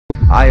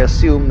I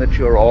assume that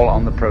you're all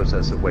on the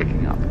process of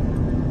waking up.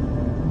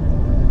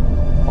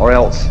 Or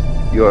else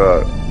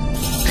you're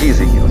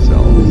teasing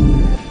yourselves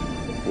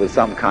with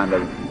some kind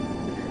of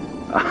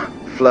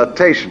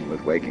flirtation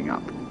with waking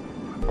up,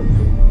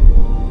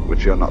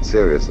 which you're not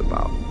serious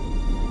about.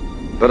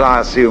 But I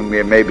assume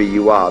maybe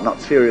you are,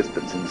 not serious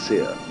but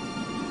sincere,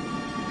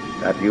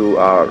 that you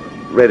are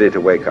ready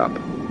to wake up.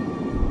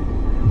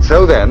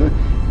 So then,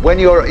 when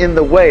you're in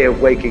the way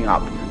of waking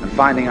up and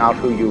finding out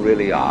who you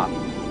really are,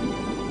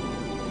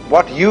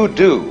 what you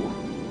do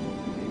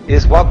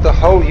is what the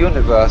whole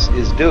universe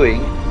is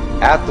doing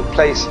at the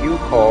place you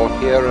call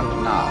here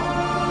and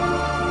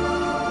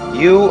now.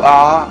 You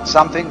are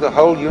something the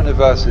whole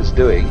universe is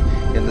doing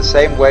in the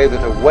same way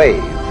that a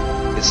wave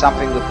is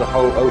something that the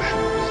whole ocean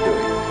is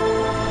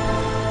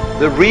doing.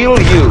 The real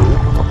you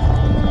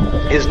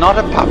is not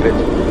a puppet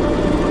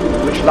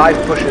which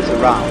life pushes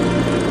around.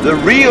 The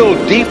real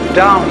deep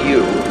down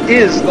you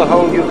is the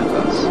whole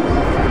universe.